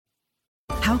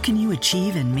How can you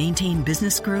achieve and maintain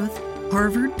business growth?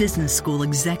 Harvard Business School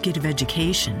Executive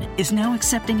Education is now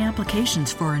accepting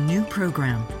applications for a new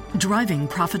program, Driving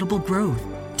Profitable Growth.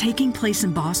 Taking place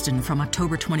in Boston from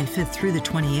October 25th through the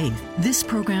 28th, this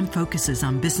program focuses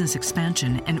on business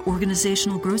expansion and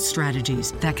organizational growth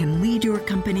strategies that can lead your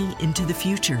company into the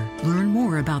future. Learn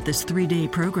more about this 3-day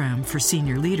program for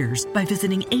senior leaders by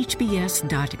visiting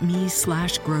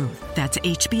hbs.me/growth. That's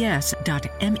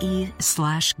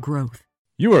hbs.me/growth.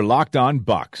 You are Locked On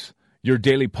Bucks, your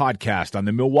daily podcast on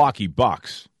the Milwaukee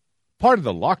Bucks, part of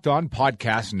the Locked On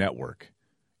Podcast Network.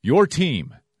 Your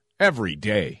team every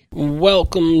day.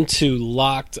 Welcome to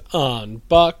Locked On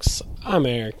Bucks. I'm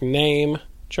Eric Name.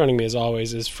 Joining me as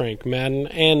always is Frank Madden,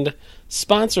 and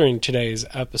sponsoring today's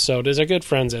episode is our good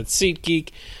friends at SeatGeek.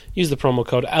 Use the promo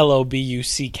code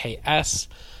LOBUCKS.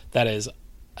 That is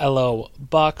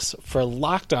LOBucks for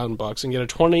Locked On Bucks and get a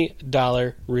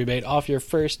 $20 rebate off your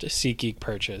first SeatGeek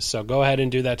purchase. So go ahead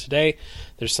and do that today.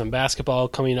 There's some basketball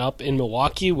coming up in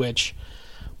Milwaukee, which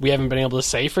we haven't been able to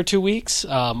say for 2 weeks,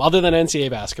 other than NCAA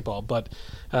basketball, but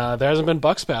there hasn't been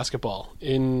Bucks basketball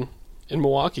in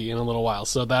Milwaukee in a little while,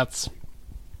 so that's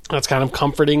kind of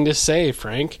comforting to say,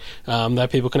 Frank,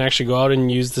 that people can actually go out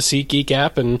and use the SeatGeek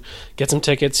app and get some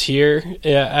tickets here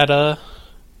at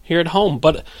home.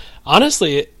 But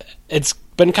honestly, it's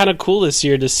been kind of cool this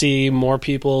year to see more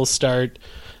people start,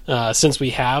 since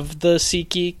we have the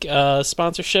SeatGeek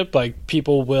sponsorship, like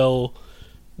people will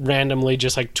randomly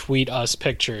just like tweet us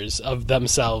pictures of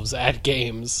themselves at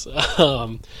games.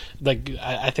 Like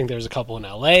I think there's a couple in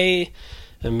LA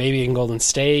and maybe in Golden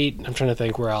State. I'm trying to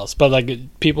think where else, but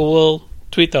like people will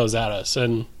tweet those at us,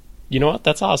 and you know what?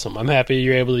 That's awesome. I'm happy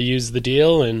you're able to use the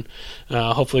deal and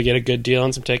hopefully get a good deal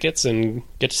on some tickets and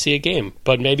get to see a game.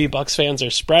 But maybe Bucks fans are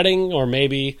spreading, or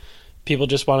maybe people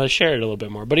just want to share it a little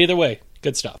bit more. But either way,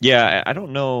 good stuff. Yeah, I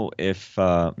don't know if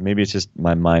maybe it's just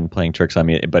my mind playing tricks on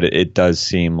me, but it does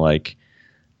seem like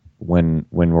when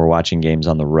we're watching games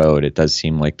on the road, it does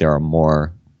seem like there are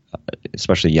more,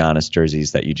 especially Giannis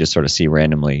jerseys that you just sort of see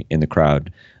randomly in the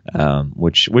crowd,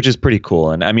 which is pretty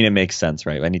cool. And I mean, it makes sense,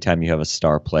 right? Anytime you have a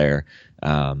star player,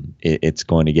 it's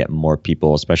going to get more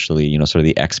people, especially, sort of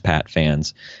the expat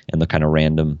fans and the kind of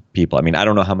random people. I mean, I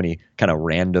don't know how many kind of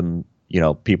random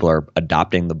people are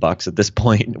adopting the Bucks at this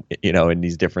point, in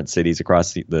these different cities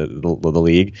across the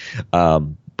league.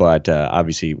 But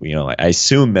obviously, I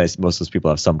assume that most of those people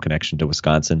have some connection to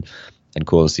Wisconsin, and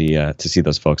cool to see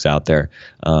those folks out there.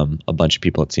 A bunch of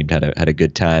people, it seemed, had a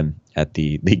good time at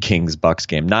the Kings Bucks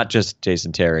game. Not just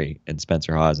Jason Terry and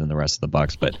Spencer Hawes and the rest of the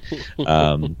Bucks, but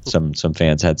some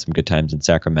fans had some good times in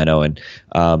Sacramento. And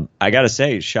I got to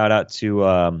say, shout out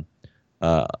to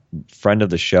friend of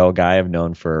the show, guy I've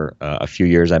known for a few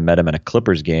years. I met him at a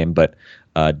Clippers game, but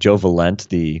Joe Valent,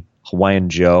 the Hawaiian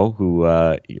Joe, who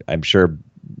I'm sure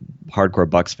hardcore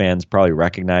Bucks fans probably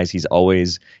recognize. He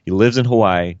lives in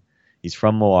Hawaii. He's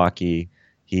from Milwaukee.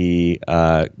 He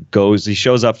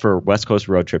shows up for West Coast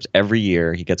road trips every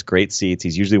year. He gets great seats.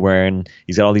 He's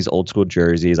got all these old school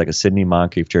jerseys, like a Sidney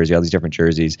Moncrief jersey, all these different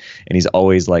jerseys. And he's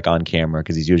always like on camera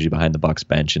because he's usually behind the Bucks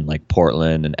bench in like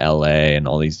Portland and LA and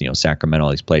all these, Sacramento,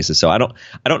 all these places. So I don't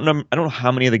know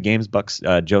how many of the games Bucks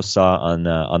Joe saw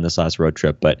on this last road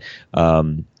trip, but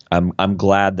I'm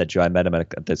glad that Joe, I met him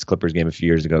at this Clippers game a few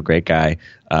years ago. Great guy.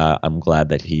 I'm glad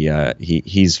that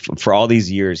he's for all these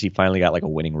years, he finally got like a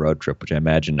winning road trip, which I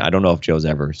don't know if Joe's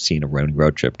ever seen a winning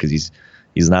road trip because he's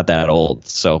not that old.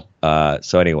 So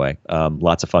anyway,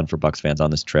 lots of fun for Bucks fans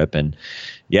on this trip, and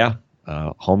yeah.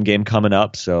 Home game coming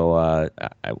up, so I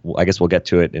guess we'll get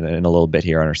to it in a little bit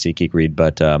here on our SeatGeek read.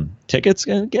 But tickets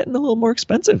getting a little more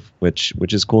expensive, which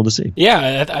is cool to see.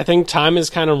 Yeah, I think time is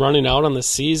kind of running out on the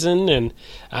season, and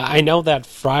I know that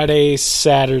Friday,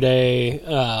 Saturday,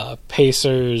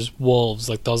 Pacers, Wolves,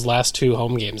 like those last two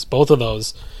home games, both of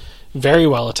those very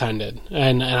well attended,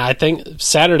 and I think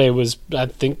Saturday was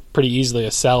pretty easily a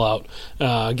sellout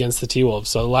against the T-Wolves.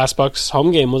 So the last Bucks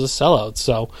home game was a sellout.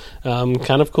 So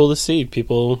kind of cool to see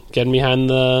people getting behind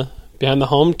the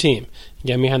home team,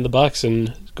 getting behind the Bucks,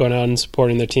 and going out and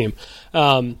supporting their team.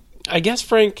 I guess,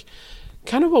 Frank,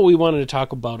 kind of what we wanted to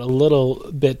talk about a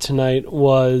little bit tonight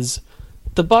was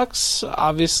the Bucks.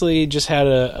 Obviously, just had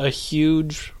a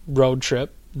huge road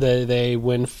trip. They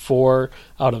win 4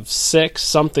 out of 6,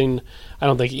 something I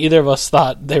don't think either of us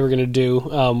thought they were going to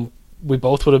do. We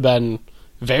both would have been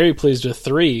very pleased with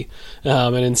 3,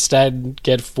 and instead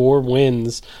get 4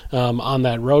 wins on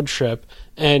that road trip.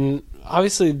 And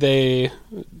obviously they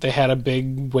had a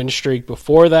big win streak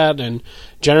before that, and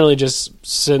generally just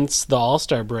since the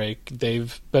All-Star break,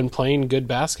 they've been playing good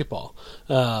basketball.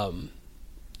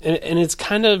 and it's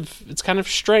kind of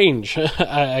strange,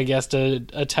 I guess, to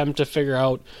attempt to figure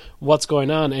out what's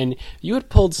going on. And you had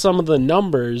pulled some of the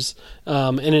numbers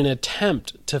in an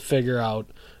attempt to figure out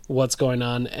what's going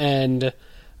on. And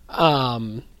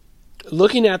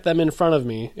looking at them in front of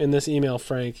me in this email,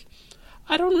 Frank,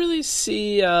 I don't really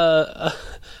see a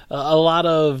lot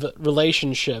of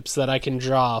relationships that I can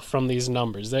draw from these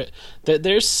numbers.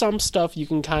 There's some stuff you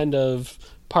can kind of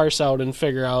parse out and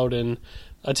figure out and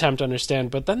attempt to understand,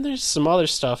 but then there's some other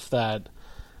stuff that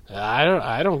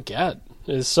I don't get.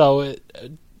 So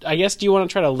I guess, do you want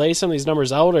to try to lay some of these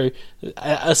numbers out, or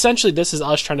essentially this is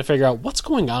us trying to figure out what's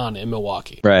going on in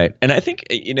Milwaukee? Right. And I think,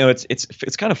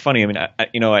 it's kind of funny. I mean,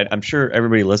 I'm sure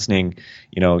everybody listening,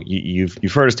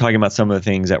 you've heard us talking about some of the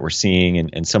things that we're seeing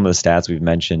and some of the stats we've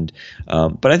mentioned.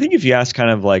 But I think if you ask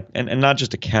kind of like, and not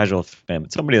just a casual fan,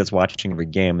 but somebody that's watching every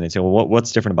game, and they say, well,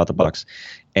 what's different about the Bucks?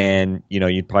 And,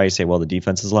 you'd probably say, well, the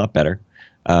defense is a lot better.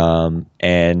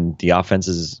 And the offense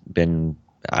has been,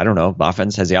 I don't know.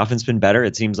 Has the offense been better?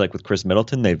 It seems like with Chris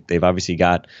Middleton, they've obviously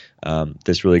got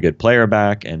this really good player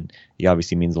back, and he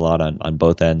obviously means a lot on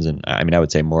both ends. And I mean, I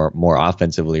would say more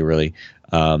offensively, really,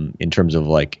 in terms of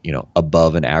like,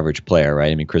 above an average player,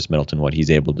 right? I mean, Chris Middleton, what he's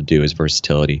able to do is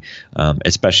versatility,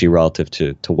 especially relative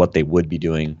to what they would be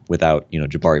doing without,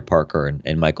 Jabari Parker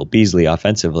and Michael Beasley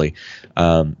offensively.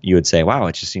 You would say, wow,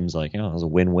 it just seems like, it was a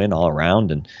win-win all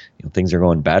around, and things are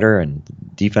going better, and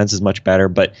defense is much better,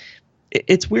 but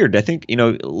it's weird. I think,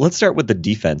 let's start with the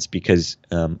defense, because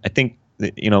I think,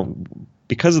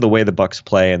 because of the way the Bucks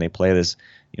play, and they play this,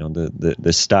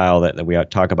 the style that we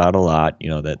talk about a lot,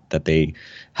 that they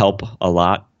help a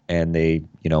lot, and they,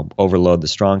 overload the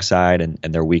strong side, and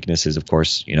their weakness is, of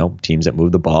course, teams that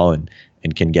move the ball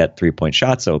and can get 3-point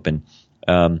shots open.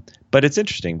 But it's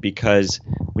interesting because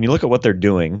when you look at what they're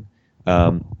doing,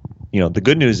 the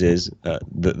good news is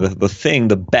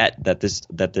the bet that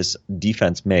this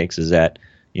defense makes is that,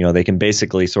 they can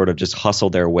basically sort of just hustle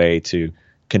their way to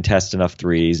contest enough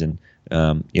threes and,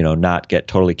 not get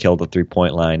totally killed at the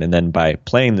 3-point line. And then by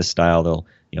playing this style, they'll,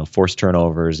 force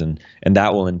turnovers, and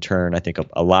that will in turn, I think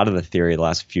a lot of the theory the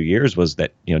last few years was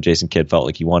that, Jason Kidd felt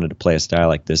like he wanted to play a style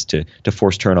like this to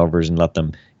force turnovers and let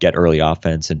them get early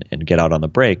offense and get out on the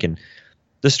break. And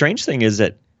the strange thing is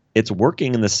that it's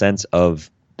working in the sense of,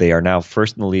 they are now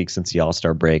first in the league since the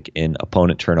All-Star break in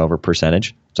opponent turnover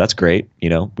percentage. So that's great.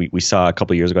 We saw a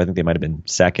couple of years ago, I think they might have been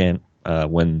second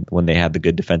when they had the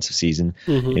good defensive season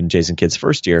in Jason Kidd's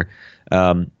first year.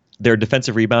 Their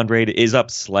defensive rebound rate is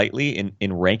up slightly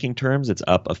in ranking terms. It's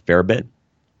up a fair bit.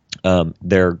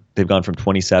 They've gone from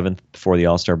 27th before the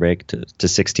All-Star break to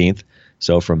 16th.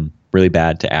 So from really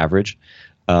bad to average.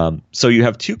 So you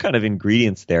have two kind of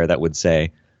ingredients there that would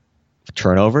say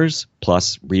turnovers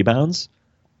plus rebounds.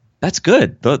 That's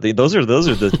good. Those are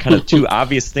the kind of two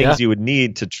obvious things you would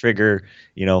need to trigger,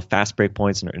 fast break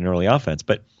points in early offense.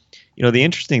 But, the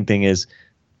interesting thing is,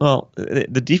 well,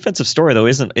 the defensive story though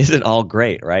isn't all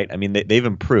great, right? I mean, they've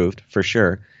improved for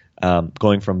sure,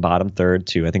 going from bottom third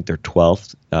to, I think they're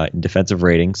 12th in defensive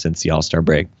rating since the All-Star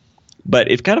break.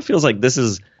 But it kind of feels like this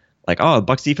is like, oh, the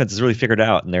Bucks defense has really figured it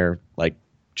out, and they're like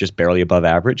just barely above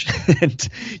average. And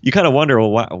you kind of wonder,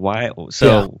 well, why?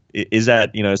 So is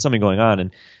that, is something going on?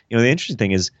 And the interesting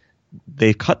thing is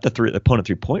they've cut the opponent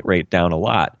 3-point rate down a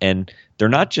lot, and they're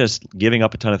not just giving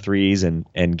up a ton of threes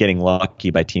and getting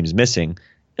lucky by teams missing.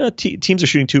 Teams are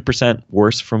shooting 2%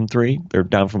 worse from three. They're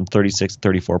down from 36 to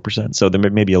 34%. So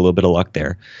there may be a little bit of luck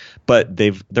there, but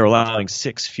they're allowing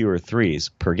 6 fewer threes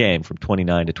per game, from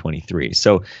 29 to 23.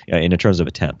 So in terms of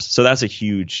attempts, so that's a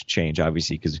huge change,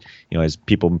 obviously, because as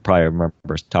people probably remember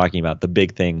us talking about, the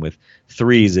big thing with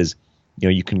threes is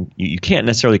you can't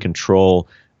necessarily control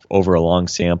over a long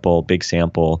sample, big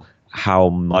sample, how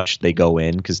much they go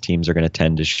in, because teams are going to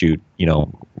tend to shoot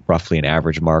roughly an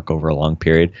average mark over a long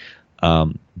period.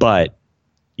 But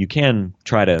you can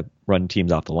try to run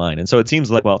teams off the line. And so it seems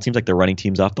like they're running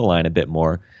teams off the line a bit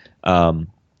more.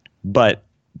 But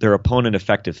their opponent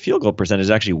effective field goal percentage is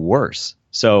actually worse.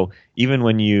 So even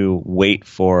when you wait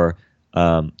for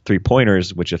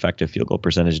 3-pointers, which effective field goal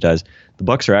percentage does, the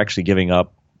Bucks are actually giving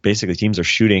up. Basically, teams are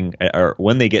shooting, or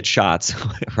when they get shots,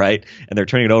 right, and they're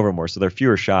turning it over more, so there are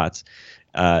fewer shots.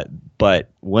 But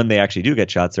when they actually do get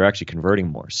shots, they're actually converting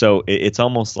more. So it's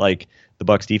almost like the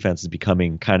Bucks defense is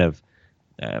becoming kind of,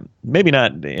 maybe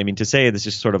not, I mean, to say it's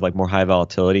just sort of like more high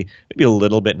volatility, maybe a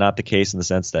little bit not the case in the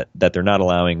sense that they're not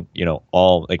allowing,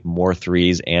 all like more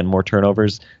threes and more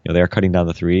turnovers. They're cutting down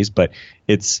the threes, but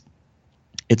it's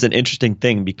an interesting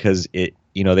thing because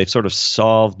they've sort of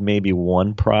solved maybe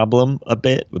one problem a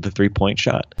bit with the 3-point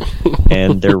shot,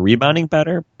 and they're rebounding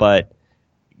better, but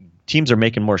teams are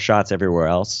making more shots everywhere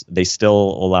else. They still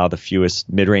allow the fewest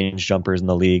mid-range jumpers in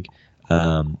the league,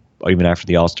 even after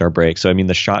the All-Star break. So, I mean,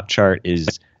 the shot chart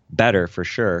is better for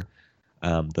sure.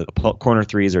 The corner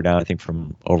threes are down, I think,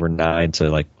 from over 9 to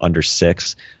like under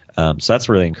 6. So that's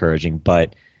really encouraging.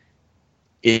 But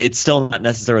it's still not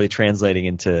necessarily translating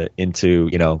into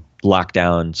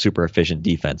lockdown, super efficient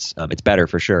defense. It's better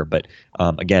for sure, but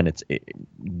again,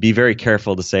 be very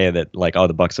careful to say that like, oh,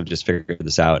 the Bucks have just figured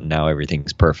this out and now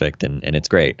everything's perfect and it's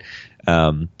great,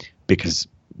 because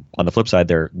on the flip side,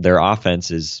 their offense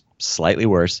is slightly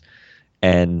worse,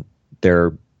 and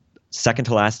they're second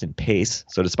to last in pace.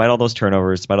 So despite all those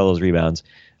turnovers, despite all those rebounds,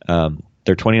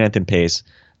 they're 29th in pace.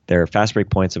 Their fast break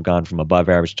points have gone from above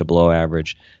average to below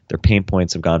average. Their paint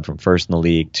points have gone from first in the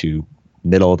league to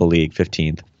middle of the league,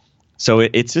 15th. So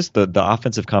it's just the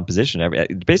offensive composition.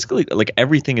 Basically, like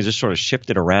everything is just sort of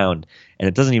shifted around, and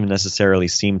it doesn't even necessarily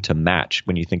seem to match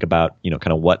when you think about,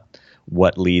 kind of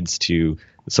what leads to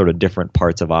sort of different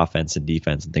parts of offense and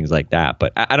defense and things like that.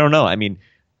 But I don't know. I mean,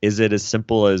 is it as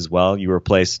simple as, well, you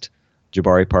replaced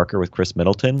Jabari Parker with Chris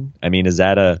Middleton? I mean, is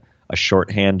that a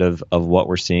shorthand of what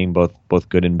we're seeing, both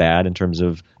good and bad, in terms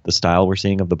of the style we're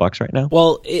seeing of the Bucks right now?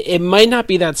 Well, it might not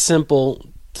be that simple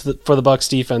for the Bucks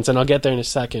defense, and I'll get there in a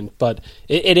second, but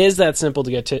it is that simple to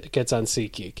get tickets on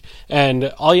SeatGeek. And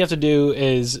all you have to do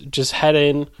is just head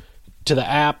in to the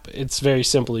app. It's very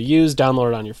simple to use. Download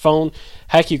it on your phone.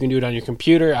 Heck, you can do it on your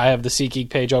computer. I have the SeatGeek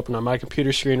page open on my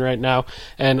computer screen right now,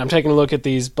 and I'm taking a look at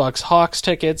these Bucks-Hawks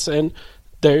tickets, and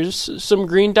there's some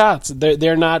green dots.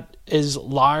 They're not as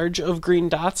large of green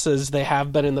dots as they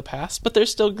have been in the past, but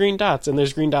there's still green dots, and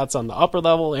there's green dots on the upper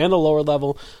level and the lower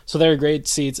level, so there are great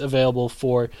seats available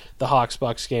for the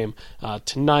Hawks-Bucks game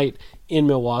tonight in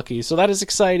Milwaukee. So that is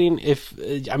exciting.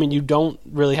 You don't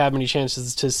really have many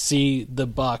chances to see the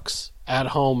Bucks at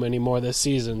home anymore this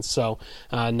season, so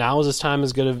now is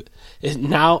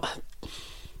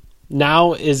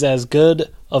as good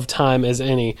of time as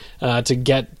any to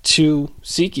get to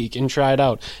SeatGeek and try it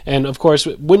out. And of course,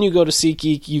 when you go to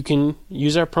SeatGeek, you can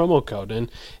use our promo code, and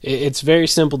it's very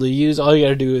simple to use. All you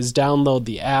got to do is download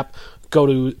the app, go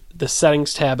to the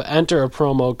settings tab, enter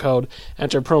promo code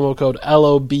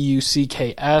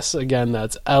LOBUCKS. Again,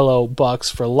 that's LO Bucks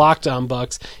for Locked On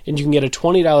Bucks, and you can get a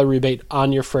 $20 rebate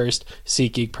on your first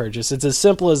SeatGeek purchase. It's as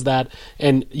simple as that,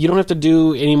 and you don't have to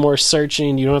do any more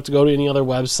searching. You don't have to go to any other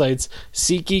websites.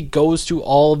 SeatGeek goes to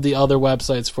all of the other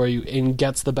websites for you and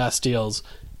gets the best deals,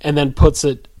 and then puts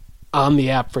it on the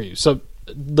app for you. So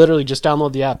literally just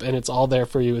download the app and it's all there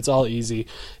for you. It's all easy,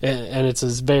 and it's a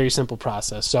very simple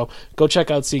process. So go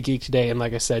check out SeatGeek today, and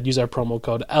like I said, use our promo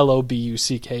code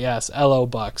LOBUCKS, LO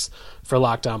Bucks for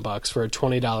Locked On Bucks for a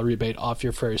 $20 rebate off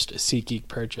your first SeatGeek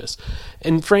purchase.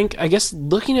 And Frank, I guess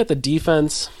looking at the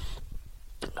defense,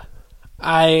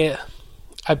 I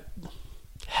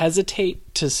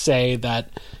hesitate to say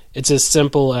that it's as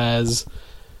simple as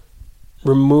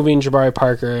removing Jabari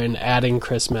Parker and adding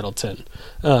Chris Middleton,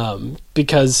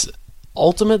 because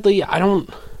ultimately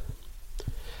I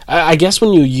guess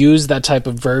when you use that type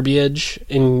of verbiage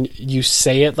and you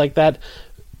say it like that,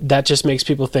 that just makes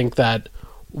people think that,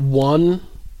 one,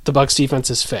 the Bucks defense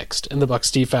is fixed and the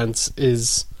Bucks defense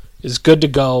is good to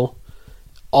go,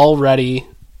 all ready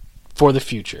for the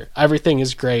future. Everything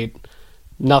is great.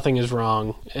 Nothing is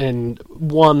wrong, and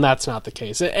one, that's not the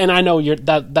case. And I know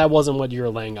that wasn't what you're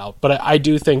laying out, but I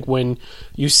do think when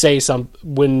you say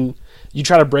when you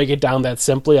try to break it down that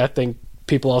simply, I think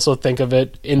people also think of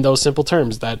it in those simple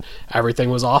terms, that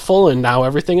everything was awful and now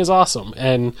everything is awesome,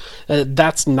 and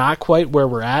that's not quite where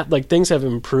we're at. Like, things have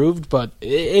improved, but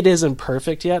it isn't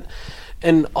perfect yet.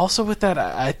 And also with that,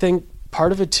 I think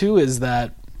part of it too is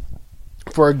that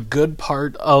for a good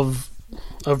part of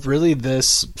really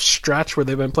this stretch where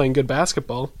they've been playing good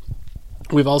basketball,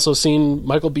 we've also seen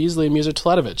Michael Beasley and Musa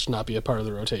Teletovic not be a part of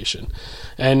the rotation.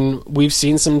 And we've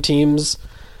seen some teams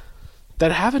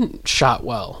that haven't shot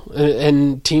well,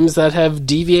 and teams that have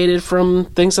deviated from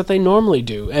things that they normally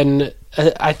do. And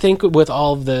I think with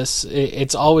all of this,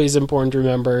 it's always important to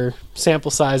remember sample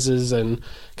sizes and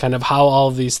kind of how all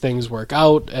of these things work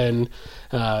out. And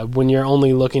when you're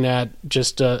only looking at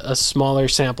just a smaller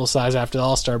sample size after the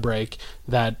All-Star break,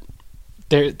 that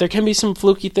there can be some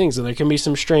fluky things and there can be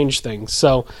some strange things.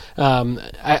 So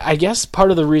I guess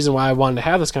part of the reason why I wanted to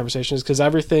have this conversation is because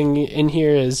everything in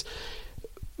here is,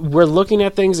 we're looking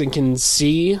at things and can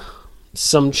see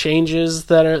some changes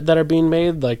that are being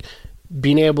made, like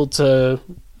being able to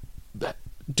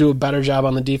do a better job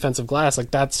on the defensive glass. Like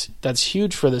that's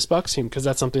huge for this Bucks team, because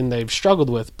that's something they've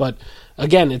struggled with. But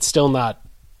again, it's still not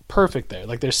perfect there.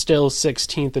 Like they're still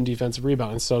 16th in defensive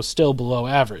rebounding, so still below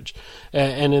average.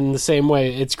 And in the same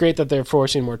way, it's great that they're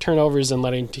forcing more turnovers and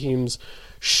letting teams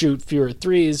shoot fewer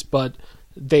threes, but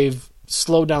they've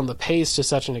slowed down the pace to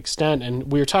such an extent.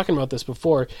 And we were talking about this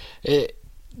before.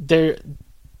 The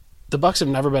Bucks have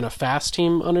never been a fast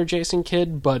team under Jason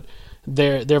Kidd, but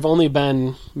there have only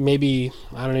been maybe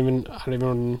I'm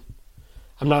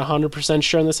not 100%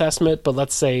 sure on this estimate, but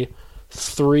let's say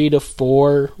 3 to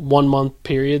 4 1-month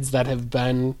periods that have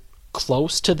been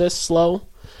close to this slow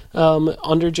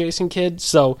under Jason Kidd.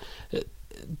 So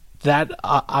that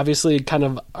obviously kind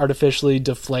of artificially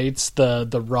deflates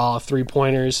the raw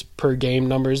 3-pointers per game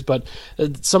numbers, but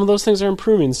some of those things are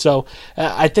improving. So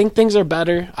I think things are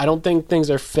better. I don't think things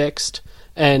are fixed,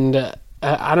 and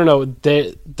I don't know.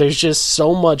 There's just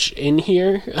so much in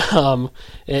here,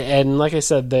 and like I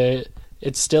said,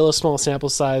 it's still a small sample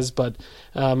size, but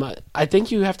I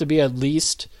think you have to be at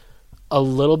least a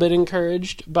little bit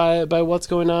encouraged by what's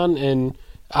going on, and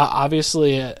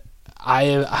obviously.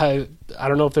 I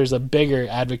don't know if there's a bigger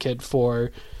advocate for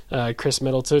Chris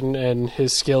Middleton and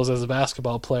his skills as a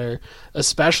basketball player,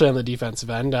 especially on the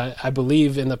defensive end. I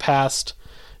believe in the past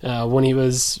when he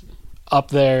was up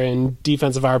there in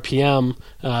defensive RPM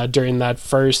during that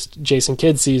first Jason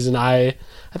Kidd season, I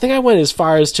think I went as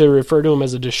far as to refer to him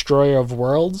as a destroyer of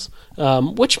worlds,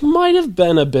 which might have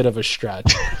been a bit of a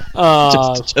stretch.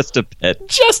 Just a bit.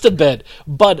 Just a bit.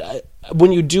 But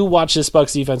when you do watch this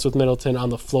Bucks defense with Middleton on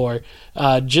the floor,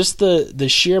 just the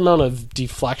sheer amount of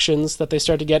deflections that they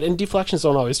start to get, and deflections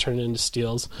don't always turn into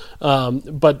steals,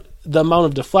 but the amount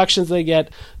of deflections they get,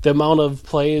 the amount of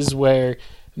plays where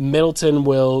Middleton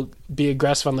will be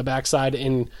aggressive on the backside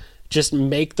and just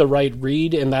make the right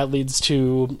read, and that leads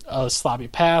to a sloppy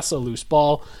pass, a loose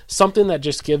ball, something that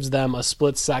just gives them a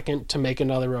split second to make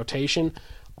another rotation.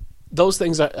 Those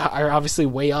things are obviously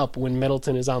way up when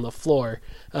Middleton is on the floor.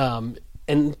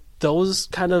 And those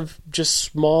kind of just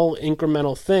small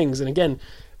incremental things. And again,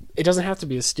 it doesn't have to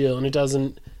be a steal, and it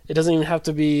doesn't even have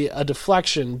to be a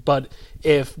deflection. But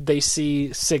if they see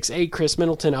 6'8" Chris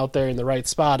Middleton out there in the right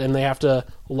spot and they have to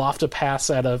loft a pass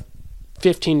at a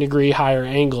 15-degree higher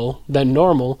angle than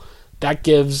normal, that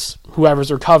gives whoever's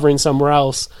recovering somewhere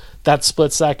else that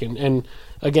split second. And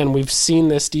again, we've seen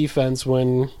this defense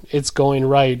when it's going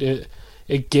right.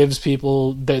 It gives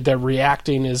people that they're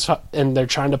reacting and they're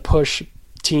trying to push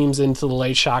teams into the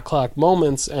late shot clock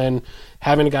moments, and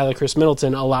having a guy like Chris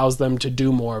Middleton allows them to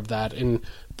do more of that and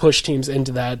push teams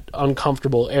into that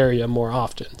uncomfortable area more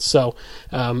often. So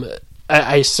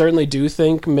I certainly do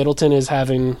think Middleton is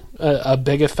having a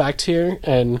big effect here,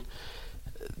 and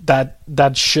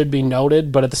that should be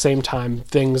noted, but at the same time,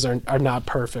 things are not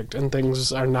perfect and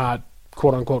things are not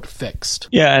quote unquote fixed.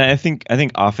 Yeah, and I think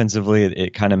offensively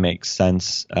it kind of makes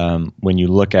sense when you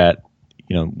look at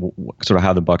sort of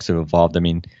how the Bucks have evolved. I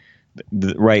mean,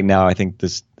 right now I think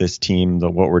this team,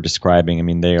 what we're describing, I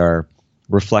mean, they are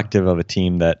reflective of a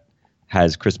team that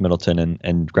has Chris Middleton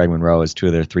and Greg Monroe as two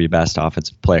of their 3 best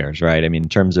offensive players, right? I mean, in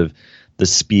terms of the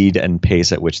speed and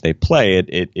pace at which they play,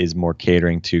 it is more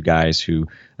catering to guys who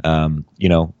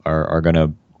are going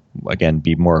to again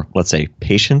be more, let's say,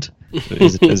 patient.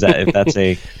 Is that if that's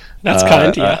a that's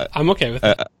kind? Yeah, I'm okay with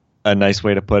it. A nice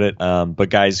way to put it. But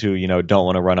guys who don't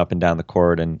want to run up and down the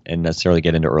court and necessarily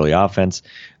get into early offense.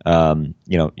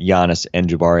 Giannis and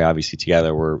Jabari obviously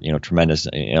together were tremendous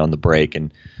on the break,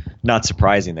 and not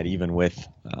surprising that even with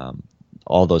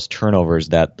all those turnovers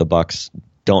that the Bucks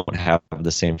don't have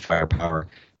the same firepower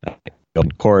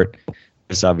on court.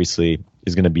 This obviously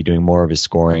is going to be doing more of his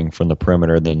scoring from the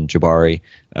perimeter than Jabari,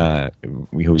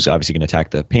 who's obviously going to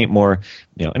attack the paint more.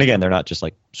 And again, they're not just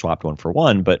like swapped 1 for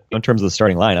 1, but in terms of the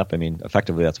starting lineup, I mean,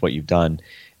 effectively that's what you've done.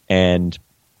 And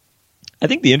I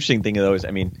think the interesting thing though is,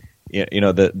 I mean,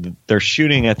 they're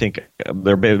shooting. I think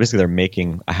they're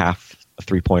making a half a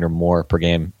 3-pointer more per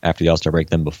game after the All-Star break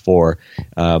than before,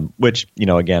 which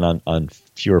again on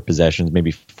fewer possessions,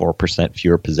 maybe 4%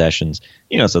 fewer possessions,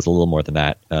 so it's a little more than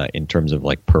that in terms of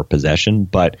like per possession.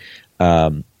 But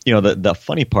the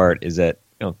funny part is that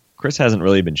Chris hasn't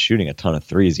really been shooting a ton of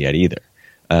threes yet either.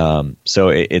 So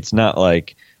it's not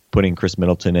like putting Chris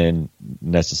Middleton in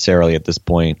necessarily at this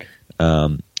point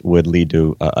would lead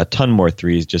to a ton more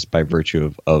threes just by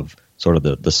virtue of sort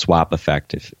of the swap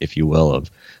effect, if you will,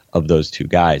 of those two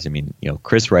guys. I mean,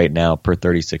 Chris right now per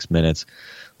 36 minutes.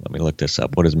 Let me look this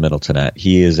up. What is Middleton at?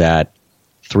 He is at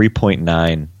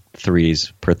 3.9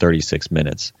 threes per 36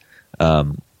 minutes.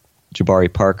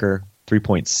 Jabari Parker,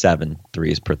 3.7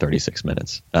 threes per 36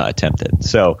 minutes attempted.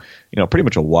 So, pretty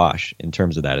much a wash in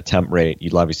terms of that attempt rate.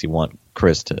 You'd obviously want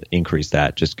Chris to increase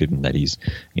that, just given that he's,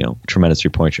 tremendous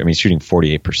 3-point shooter. I mean, he's shooting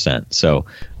 48%. So,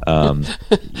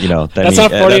 that's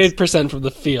not 48% from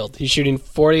the field. He's shooting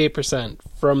 48%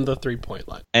 from the 3-point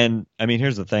line. And I mean,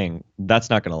 here's the thing: that's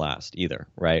not going to last either,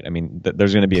 right? I mean,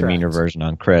 there's going to be a Correct. meaner version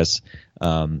on Chris,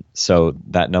 so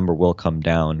that number will come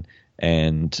down,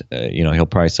 and he'll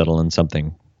probably settle in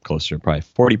something closer to probably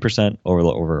 40%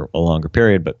 over a longer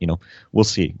period, but we'll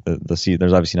see.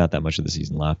 There's obviously not that much of the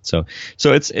season left, so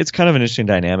it's kind of an interesting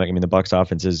dynamic. I mean, the Bucks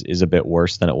offense is a bit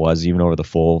worse than it was even over the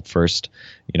full first,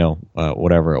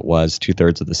 whatever it was,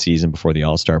 2/3 of the season before the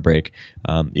All-Star break.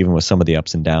 Even with some of the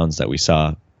ups and downs that we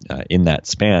saw in that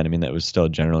span, I mean, that was still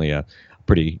generally a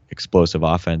pretty explosive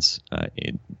offense,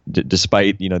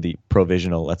 despite the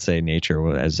provisional, let's say,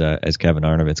 nature, as Kevin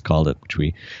Arnovitz called it, which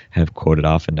we have quoted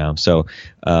often now. So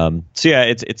yeah,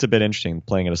 it's a bit interesting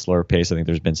playing at a slower pace. I think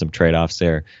there's been some trade-offs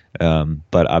there,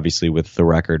 but obviously with the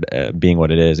record being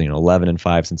what it is,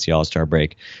 11-5 since the All-Star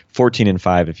break,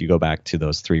 14-5 if you go back to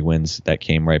those 3 wins that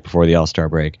came right before the All-Star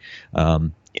break.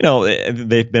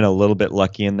 They've been a little bit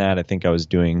lucky in that. I think I was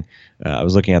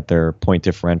looking at their point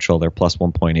differential, their plus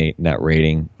 1.8 net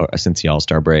rating since the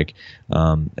All-Star break.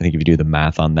 I think if you do the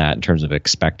math on that in terms of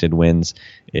expected wins,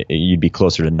 you'd be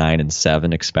closer to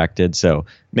 9-7 expected. So it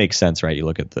makes sense, right? You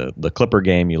look at the Clipper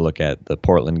game, you look at the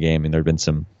Portland game, and there have been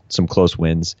some close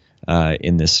wins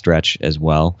in this stretch as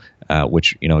well,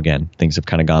 which, again, things have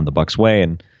kind of gone the Bucks' way,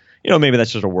 and maybe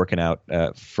that's just working out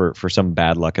for some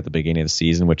bad luck at the beginning of the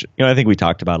season, which I think we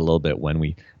talked about a little bit when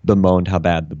we bemoaned how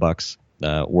bad the Bucks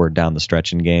were down the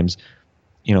stretch in games.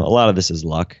 A lot of this is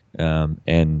luck,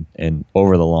 and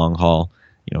over the long haul,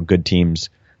 good teams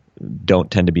don't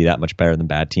tend to be that much better than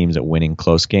bad teams at winning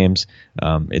close games.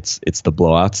 It's the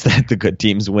blowouts that the good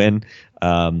teams win.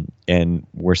 And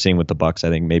we're seeing with the Bucks, I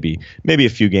think maybe a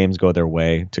few games go their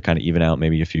way to kind of even out,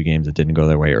 maybe a few games that didn't go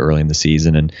their way early in the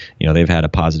season. And, they've had a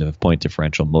positive point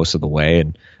differential most of the way.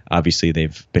 And obviously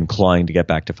they've been clawing to get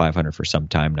back to 500 for some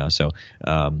time now. So,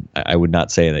 I would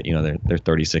not say that, they're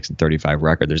 36-35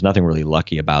 record. There's nothing really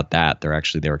lucky about that. Their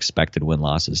expected win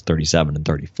loss is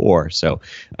 37-34. So,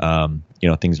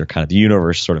 things are kind of the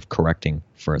universe sort of correcting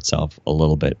for itself a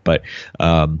little bit, but,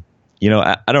 I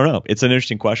don't know. It's an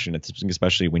interesting question. It's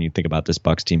especially when you think about this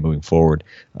Bucks team moving forward,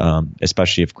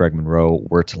 especially if Greg Monroe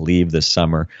were to leave this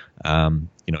summer.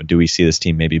 Do we see this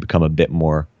team maybe become a bit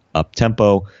more up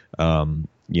tempo?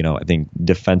 I think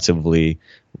defensively,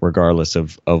 regardless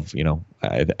of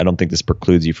I don't think this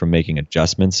precludes you from making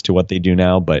adjustments to what they do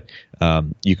now, but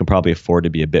you can probably afford to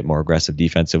be a bit more aggressive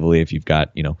defensively if you've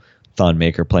got Thon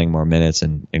Maker playing more minutes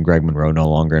and Greg Monroe no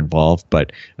longer involved.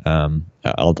 But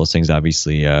all those things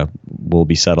obviously will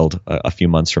be settled a few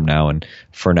months from now. And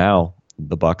for now,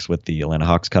 the Bucks with the Atlanta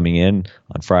Hawks coming in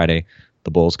on Friday,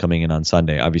 the Bulls coming in on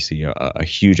Sunday, obviously a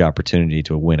huge opportunity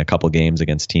to win a couple games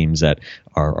against teams that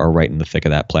are right in the thick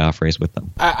of that playoff race with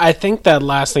them. I think that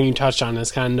last thing you touched on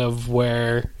is kind of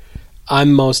where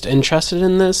I'm most interested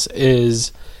in this,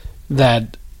 is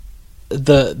that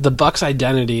the Bucks'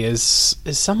 identity is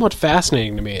somewhat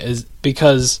fascinating to me, is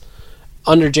because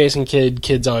under Jason Kidd,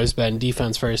 Kidd's always been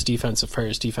defense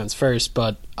first,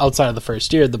 but outside of the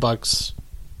first year, the Bucks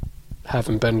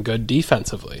haven't been good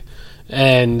defensively.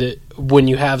 And when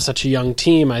you have such a young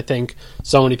team, I think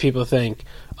so many people think,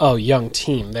 oh, young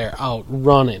team, they're out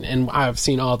running. And I've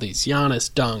seen all these Giannis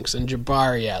dunks and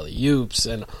Jabari alley-oops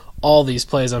and all these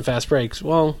plays on fast breaks.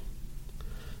 Well,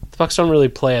 the Bucks don't really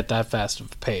play at that fast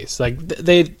of a pace. Like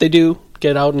they do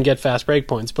get out and get fast break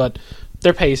points, but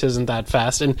their pace isn't that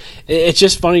fast. And it's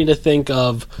just funny to think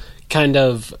of kind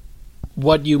of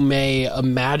what you may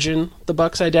imagine the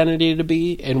Bucks' identity to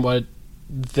be and what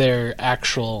their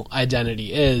actual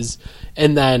identity is.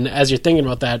 And then as you're thinking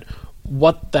about that,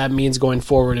 what that means going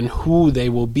forward and who they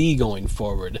will be going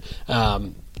forward.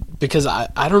 Because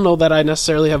I don't know that I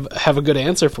necessarily have a good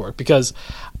answer for it, because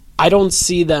I don't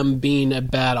see them being a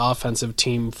bad offensive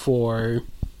team for,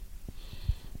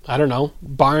 I don't know,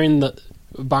 barring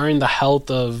the health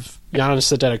of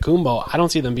Giannis Antetokounmpo, I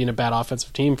don't see them being a bad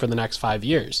offensive team for the next 5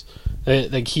 years.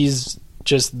 Like he's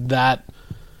that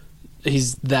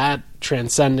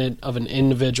transcendent of an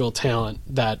individual talent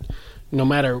that no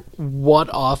matter what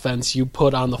offense you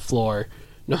put on the floor,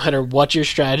 no matter what your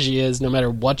strategy is, no matter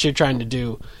what you're trying to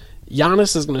do,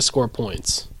 Giannis is going to score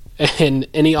points. And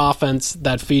any offense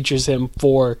that features him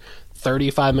for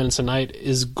 35 minutes a night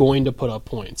is going to put up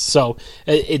points. So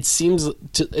it seems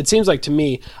like to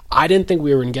me, I didn't think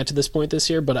we were going to get to this point this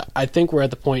year, but I think we're at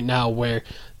the point now where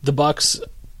the Bucks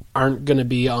aren't going to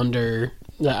be they're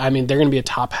going to be a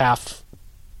top half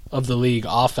of the league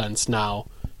offense now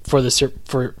for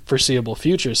the foreseeable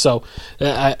future. So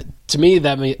to me,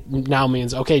 that now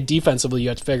means, okay, defensively, you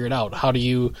have to figure it out. How do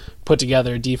you put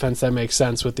together a defense that makes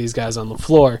sense with these guys on the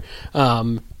floor?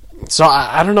 So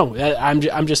I don't know.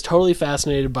 I'm just totally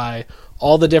fascinated by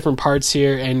all the different parts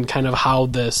here and kind of how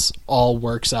this all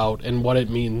works out and what it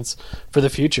means for the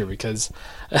future, because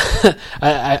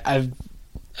I've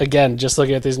again, just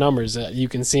looking at these numbers, you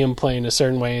can see him playing a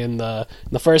certain way in the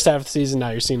first half of the season. Now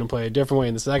you're seeing him play a different way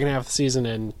in the second half of the season,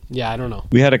 and yeah, I don't know.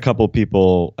 We had a couple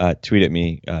people tweet at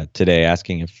me today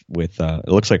asking if it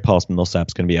looks like Paul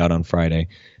Millsap's going to be out on Friday.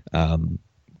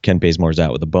 Ken Bazemore's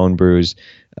out with a bone bruise,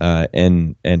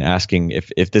 and asking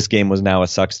if this game was now a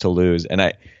sucks to lose.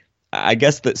 And I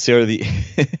guess that Sarah,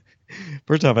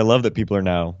 first off, I love that people are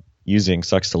now using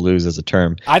sucks to lose as a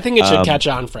term. I think it should catch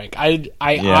on, Frank. I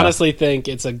honestly think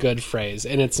it's a good phrase,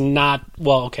 and it's not,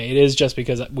 well, okay, it is just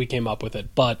because we came up with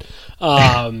it, but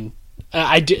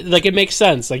it makes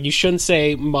sense. Like, you shouldn't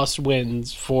say must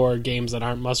wins for games that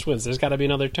aren't must wins. There's got to be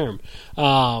another term.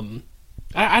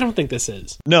 I don't think this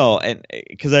is. No, and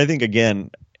because I think,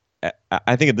 again,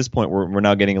 I think at this point we're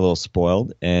now getting a little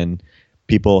spoiled, and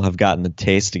people have gotten the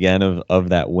taste again of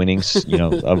that winning,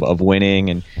 of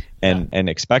winning and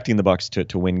expecting the Bucks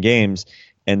to win games.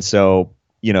 And so,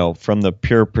 from the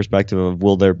pure perspective of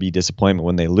will there be disappointment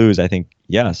when they lose, I think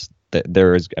yes,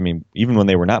 there is. I mean, even when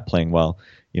they were not playing well,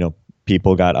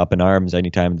 people got up in arms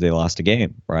anytime they lost a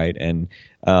game, right? And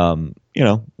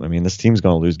this team's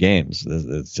going to lose games.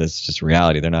 It's just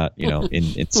reality. They're not,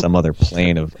 in some other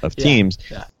plane of teams.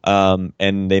 Yeah.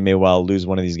 And they may well lose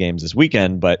one of these games this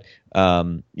weekend, but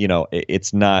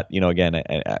it's not, again,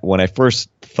 when I first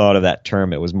thought of that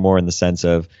term, it was more in the sense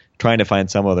of trying to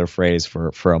find some other phrase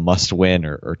for a must win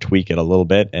or tweak it a little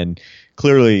bit. And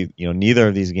clearly, neither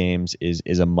of these games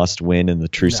is a must win in the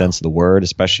true sense of the word,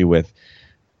 especially with,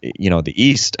 the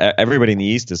East. Everybody in the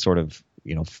East is sort of,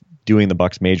 doing the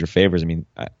Bucks major favors. I mean,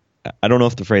 I don't know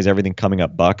if the phrase "everything coming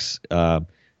up Bucks"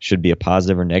 should be a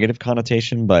positive or negative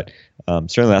connotation, but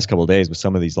certainly the last couple of days with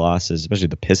some of these losses, especially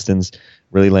the Pistons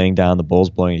really laying down, the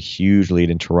Bulls blowing a huge lead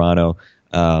in Toronto.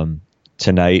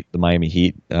 Tonight, the Miami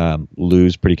Heat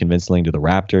lose pretty convincingly to the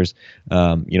Raptors.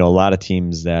 A lot of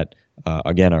teams that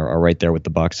again are right there with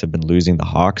the Bucks have been losing. The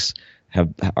Hawks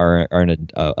are in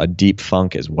a deep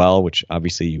funk as well, which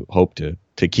obviously you hope to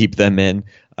keep them in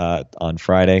on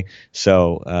Friday.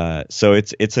 So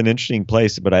it's an interesting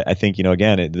place, but I think,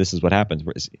 again, this is what happens.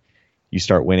 You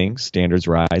start winning, standards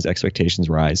rise, expectations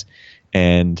rise,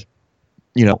 and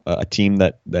a team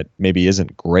that maybe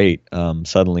isn't great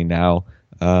suddenly now,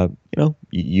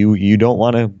 you don't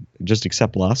want to just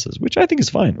accept losses, which I think is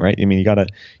fine, right? I mean, you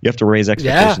have to raise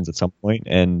expectations at some point,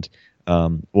 and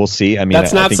we'll see. I mean,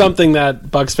 that's not something that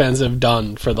Bucks fans have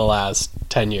done for the last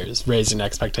 10 years, raising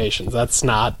expectations. That's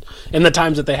not, in the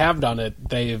times that they have done it,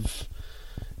 they've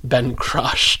been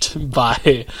crushed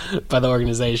by the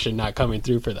organization not coming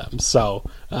through for them. So,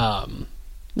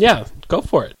 go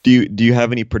for it. Do you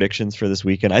have any predictions for this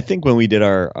weekend? I think when we did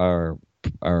our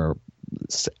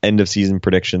end of season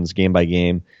predictions game by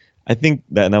game, I think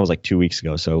that was like 2 weeks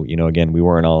ago. So, again, we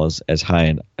weren't all as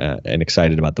high and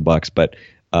excited about the Bucks, but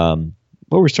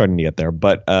we're starting to get there.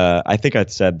 But I think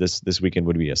I'd said this weekend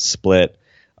would be a split.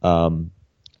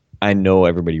 I know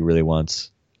everybody really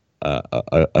wants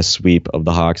a sweep of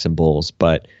the Hawks and Bulls,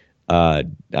 but I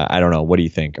don't know. What do you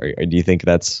think? Do you think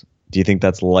that's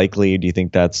likely? Do you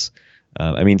think that's?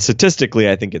 Statistically,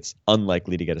 I think it's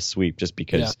unlikely to get a sweep just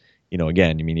because. Yeah.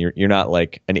 Again, you're not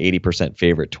like an 80%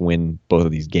 favorite to win both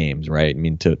of these games, right? I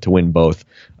mean, to win both,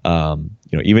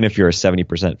 even if you're a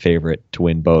 70% favorite to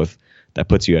win both, that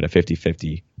puts you at a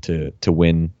 50-50 to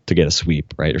win, to get a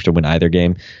sweep, right? Or to win either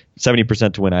game.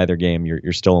 70% to win either game,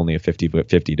 you're still only a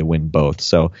 50-50 to win both.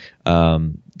 So,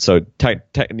 generally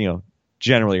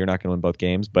you're not going to win both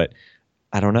games, but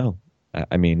I don't know.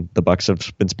 I mean, the Bucks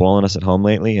have been spoiling us at home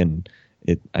lately, and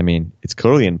it's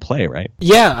clearly in play, right?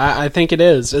 Yeah, I think it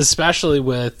is, especially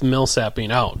with Millsap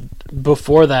being out.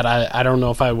 Before that, I don't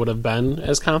know if I would have been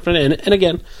as confident. And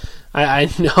again, I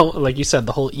know, like you said,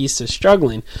 the whole East is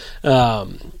struggling.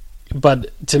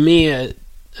 But to me,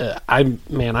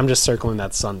 I'm just circling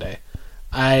that Sunday.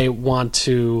 I want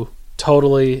to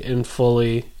totally and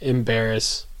fully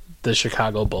embarrass the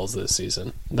Chicago Bulls this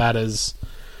season. That is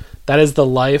the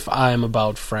life I'm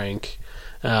about, Frank.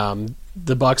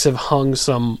 The Bucks have hung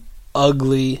some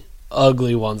ugly,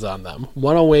 ugly ones on them.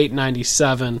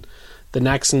 108-97. The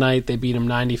next night, they beat them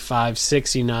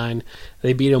 95-69.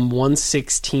 They beat them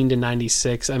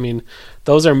 116-96. I mean,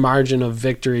 those are margin of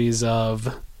victories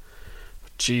of,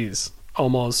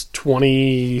 almost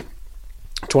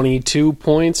 22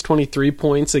 points, 23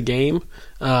 points a game.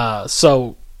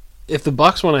 So if the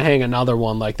Bucks want to hang another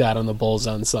one like that on the Bulls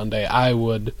on Sunday, I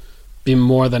would be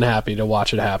more than happy to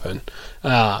watch it happen.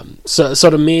 So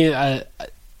to me,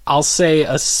 I'll say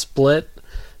a split.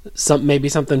 Maybe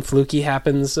something fluky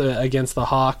happens against the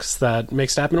Hawks that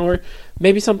makes it happen, or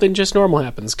maybe something just normal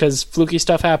happens, because fluky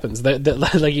stuff happens.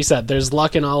 Like you said, there's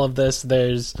luck in all of this.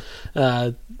 There's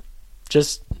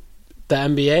just the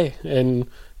NBA, and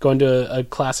going to a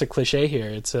classic cliche here.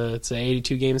 It's an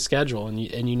 82 game schedule, and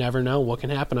you never know what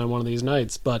can happen on one of these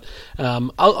nights. But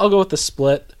I'll go with the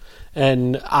split,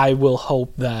 and I will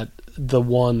hope that the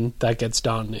one that gets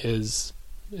done is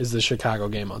the Chicago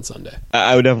game on Sunday.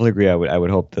 I would definitely agree. I would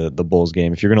hope the Bulls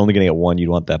game. If you're only going to get one, you'd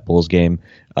want that Bulls game.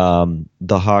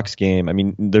 The Hawks game, I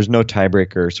mean, there's no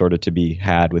tiebreaker sort of to be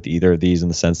had with either of these, in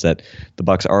the sense that the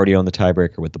Bucks already own the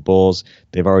tiebreaker with the Bulls.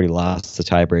 They've already lost the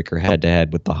tiebreaker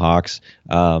head-to-head with the Hawks.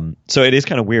 So it is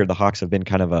kind of weird. The Hawks have been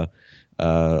kind of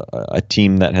a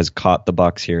team that has caught the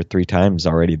Bucks here 3 times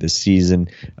already this season.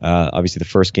 Obviously, the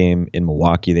first game in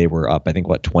Milwaukee, they were up, I think,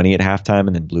 20 at halftime,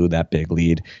 and then blew that big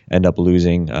lead, end up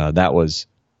losing.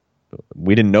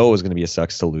 We didn't know it was going to be a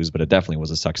sucks to lose, but it definitely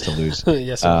was a sucks to lose.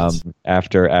 Yes, it was.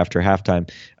 After halftime.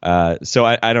 So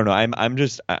I don't know. I'm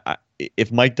just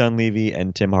if Mike Dunleavy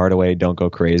and Tim Hardaway don't go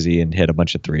crazy and hit a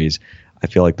bunch of threes, I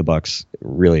feel like the Bucks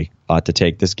really ought to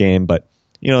take this game. But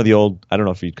the old, I don't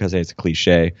know if you could say it's a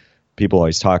cliche. People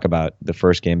always talk about the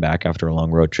first game back after a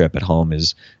long road trip at home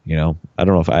is, I don't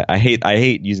know if I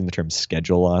hate using the term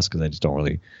schedule loss, because I just don't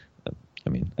really. I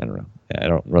don't know. I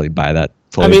don't really buy that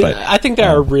fully. I think there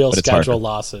are real schedule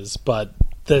losses, but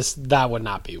that would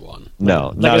not be one.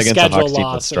 No, not against the Hawks team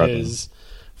that's struggling. Is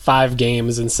 5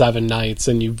 games in 7 nights,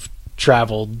 and you've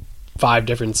traveled 5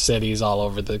 different cities all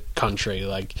over the country.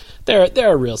 Like there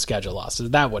are real schedule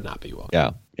losses. That would not be one.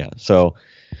 Yeah. So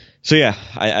yeah,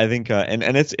 I think and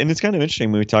it's kind of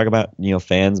interesting when we talk about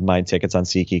fans buying tickets on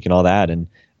SeatGeek and all that, and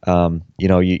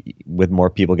with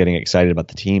more people getting excited about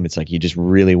the team, it's like you just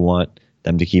really want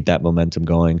them to keep that momentum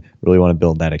going, really want to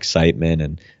build that excitement.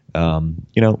 And,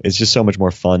 it's just so much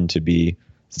more fun to be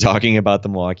talking about the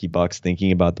Milwaukee Bucks,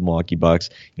 thinking about the Milwaukee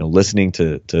Bucks, listening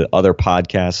to other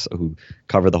podcasts who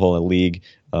cover the whole league.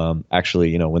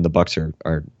 Actually, when the Bucks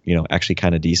are actually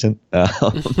kind of decent,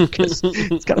 because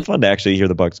it's kind of fun to actually hear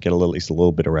the Bucks get at least a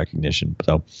little bit of recognition.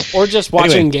 So, or just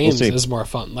watching games is more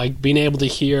fun. Like being able to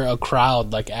hear a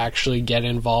crowd actually get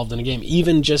involved in a game,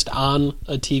 even just on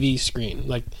a TV screen.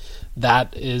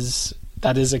 That is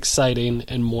exciting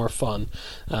and more fun,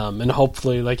 and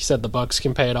hopefully, like you said, the Bucks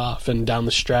can pay it off and down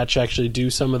the stretch actually do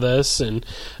some of this and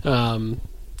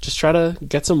just try to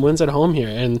get some wins at home here.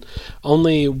 And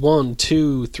only 1,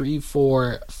 2, 3,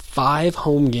 4, 5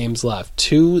 home games left.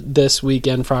 2 this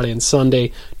weekend, Friday and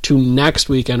Sunday. 2 next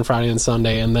weekend, Friday and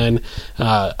Sunday, and then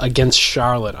against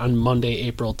Charlotte on Monday,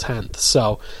 April 10th.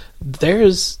 So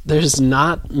there's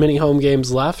not many home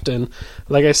games left, and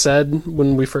like I said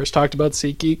when we first talked about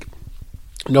SeatGeek,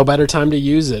 no better time to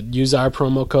use it. Use our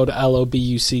promo code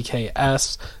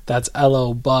LOBUCKS. That's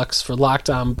LOBucks for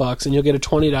Locked On Bucks, and you'll get a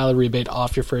 $20 rebate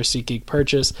off your first SeatGeek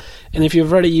purchase. And if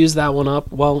you've already used that one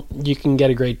up, well, you can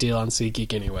get a great deal on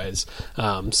SeatGeek anyways.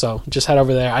 So just head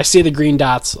over there. I see the green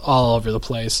dots all over the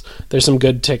place. There's some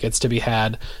good tickets to be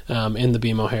had in the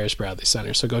BMO Harris Bradley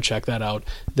Center, so go check that out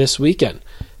this weekend.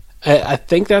 I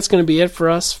think that's going to be it for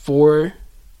us for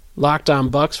Locked On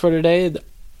Bucks for today.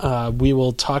 We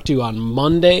will talk to you on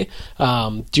Monday.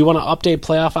 Do you want to update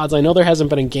playoff odds? I know there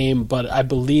hasn't been a game, but I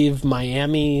believe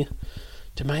Miami...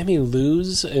 Did Miami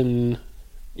lose?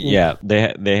 Yeah,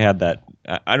 they had that...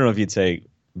 I don't know if you'd say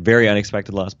very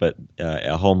unexpected loss, but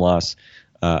a home loss,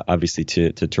 obviously,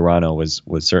 to Toronto was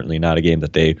certainly not a game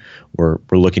that they were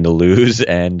looking to lose,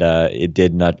 and it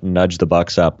did nudge the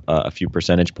Bucks up a few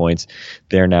percentage points.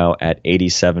 They're now at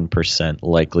 87%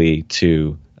 likely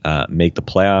to make the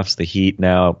playoffs. The Heat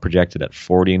now projected at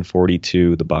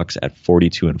 40-42. The Bucks at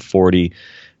 42-40.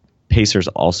 Pacers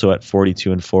also at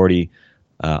 42-40.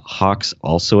 Hawks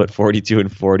also at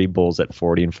 42-40. Bulls at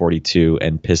 40-42,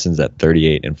 and Pistons at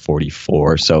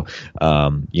 38-44. So,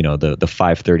 the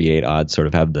 538 odds sort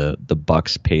of have the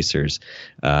Bucks, Pacers,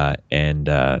 and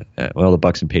the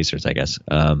Bucks and Pacers, I guess,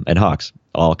 and Hawks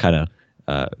all kind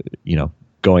of,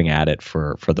 going at it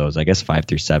for those, I guess, 5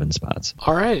 through 7 spots.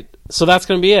 All right, so that's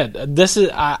going to be it. This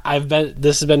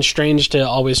has been strange to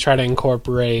always try to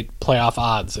incorporate playoff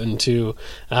odds into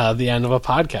the end of a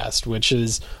podcast, which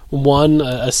is 1,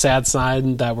 a sad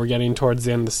sign that we're getting towards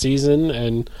the end of the season,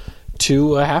 and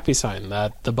 2, a happy sign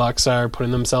that the Bucks are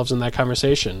putting themselves in that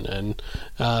conversation and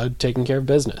taking care of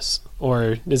business.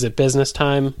 Or is it business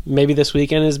time? Maybe this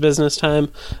weekend is business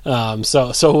time.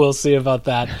 So we'll see about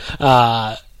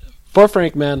that. For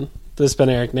Frank Madden, This has been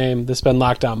Eric Name. This has been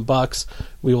Locked On Bucks.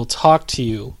 We will talk to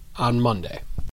you on Monday.